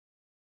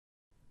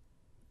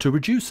To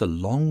reduce a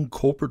long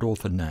corporate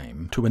author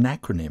name to an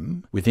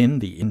acronym within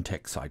the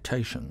in-text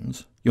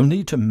citations, you'll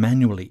need to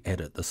manually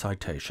edit the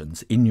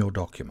citations in your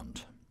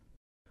document.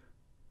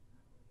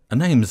 A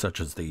name such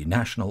as the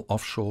National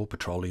Offshore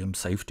Petroleum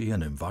Safety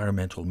and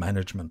Environmental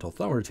Management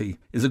Authority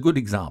is a good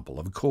example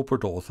of a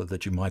corporate author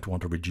that you might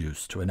want to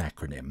reduce to an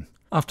acronym,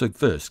 after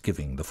first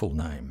giving the full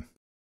name.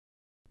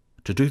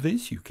 To do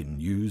this, you can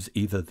use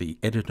either the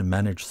Edit and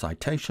Manage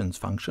Citations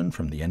function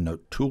from the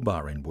EndNote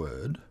toolbar in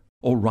Word,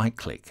 or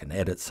right-click and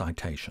edit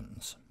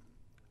citations.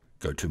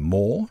 Go to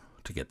More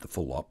to get the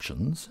full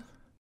options.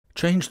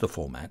 Change the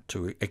format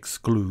to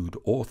Exclude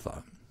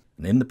Author,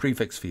 and in the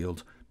prefix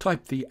field,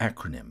 type the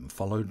acronym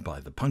followed by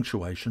the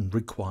punctuation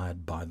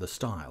required by the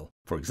style.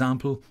 For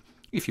example,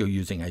 if you're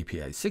using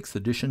APA 6th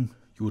edition,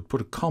 you would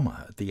put a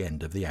comma at the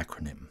end of the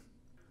acronym.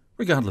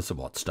 Regardless of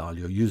what style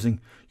you're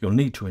using, you'll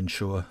need to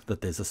ensure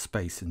that there's a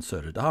space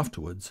inserted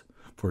afterwards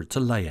for it to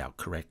lay out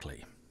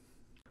correctly.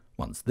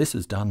 Once this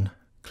is done,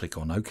 click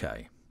on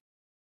OK.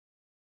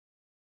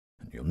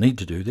 And you'll need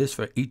to do this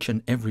for each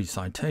and every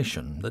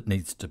citation that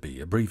needs to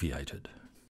be abbreviated.